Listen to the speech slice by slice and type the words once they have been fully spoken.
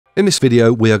In this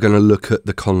video, we are going to look at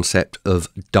the concept of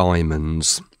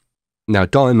diamonds. Now,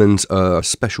 diamonds are a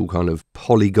special kind of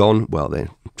polygon. Well, they're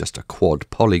just a quad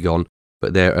polygon,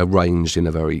 but they're arranged in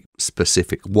a very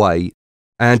specific way.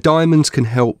 And diamonds can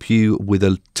help you with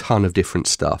a ton of different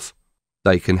stuff.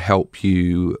 They can help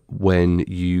you when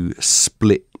you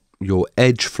split your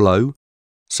edge flow.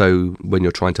 So when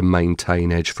you're trying to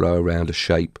maintain edge flow around a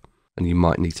shape, and you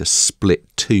might need to split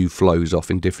two flows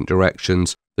off in different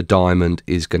directions, the diamond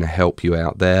is going to help you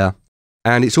out there.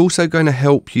 And it's also going to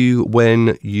help you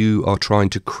when you are trying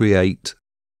to create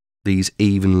these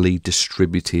evenly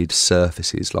distributed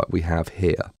surfaces like we have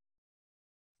here.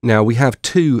 Now, we have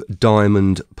two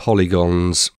diamond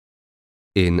polygons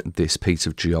in this piece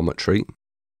of geometry.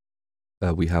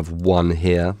 We have one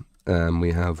here and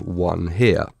we have one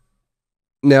here.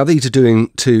 Now, these are doing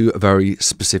two very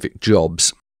specific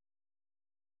jobs.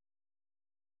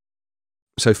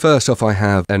 So first off, I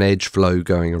have an edge flow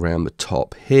going around the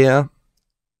top here,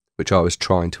 which I was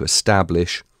trying to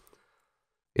establish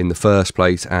in the first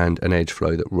place, and an edge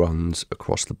flow that runs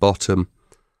across the bottom.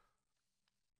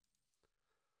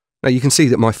 Now you can see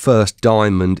that my first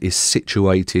diamond is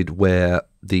situated where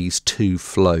these two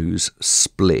flows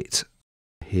split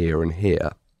here and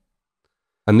here.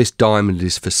 And this diamond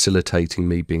is facilitating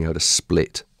me being able to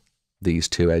split these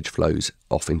two edge flows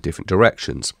off in different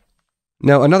directions.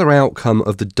 Now, another outcome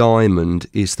of the diamond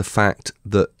is the fact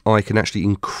that I can actually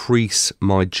increase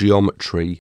my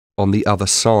geometry on the other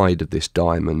side of this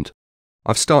diamond.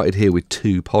 I've started here with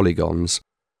two polygons,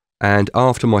 and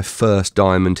after my first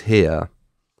diamond here,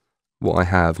 what I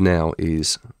have now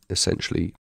is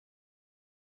essentially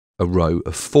a row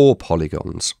of 4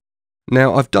 polygons.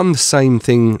 Now, I've done the same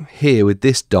thing here with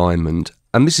this diamond,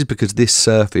 and this is because this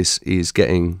surface is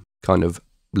getting kind of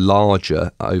larger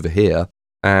over here.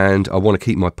 And I want to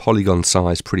keep my polygon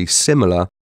size pretty similar.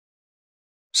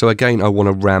 So again, I want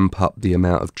to ramp up the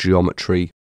amount of geometry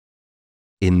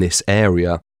in this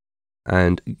area.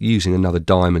 And using another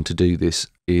diamond to do this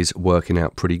is working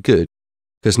out pretty good.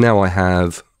 Because now I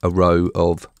have a row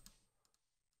of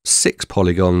 6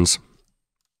 polygons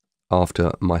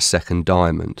after my second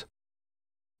diamond.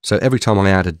 So every time I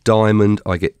add a diamond,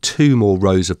 I get 2 more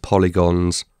rows of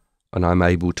polygons, and I'm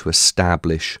able to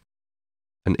establish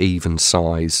an even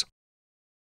size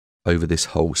over this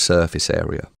whole surface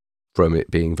area, from it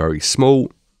being very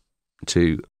small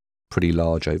to pretty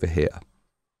large over here.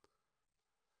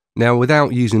 Now,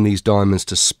 without using these diamonds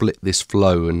to split this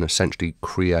flow and essentially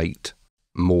create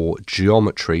more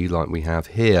geometry like we have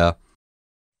here,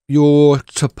 your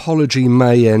topology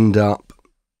may end up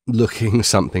looking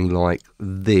something like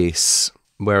this,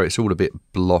 where it's all a bit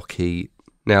blocky.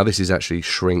 Now, this is actually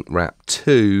shrink wrap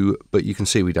 2, but you can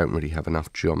see we don't really have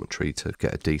enough geometry to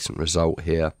get a decent result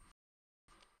here.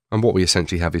 And what we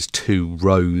essentially have is 2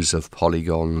 rows of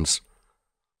polygons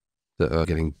that are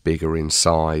getting bigger in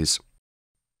size.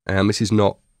 And this is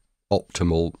not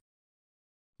optimal.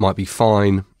 Might be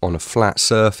fine on a flat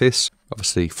surface.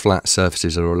 Obviously, flat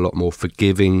surfaces are a lot more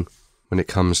forgiving when it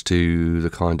comes to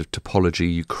the kind of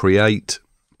topology you create.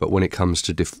 But when it comes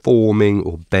to deforming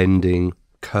or bending,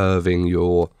 curving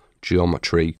your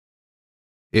geometry,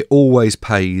 it always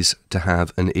pays to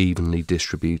have an evenly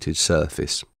distributed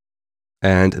surface.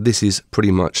 And this is pretty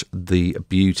much the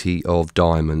beauty of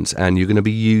diamonds, and you're going to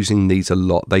be using these a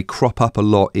lot. They crop up a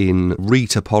lot in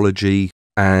retopology,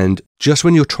 and just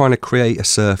when you're trying to create a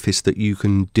surface that you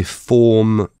can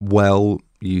deform well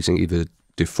using either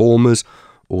deformers,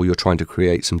 or you're trying to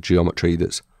create some geometry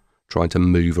that's trying to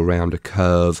move around a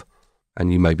curve,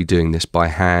 and you may be doing this by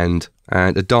hand.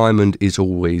 And a diamond is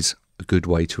always a good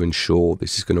way to ensure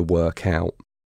this is going to work out.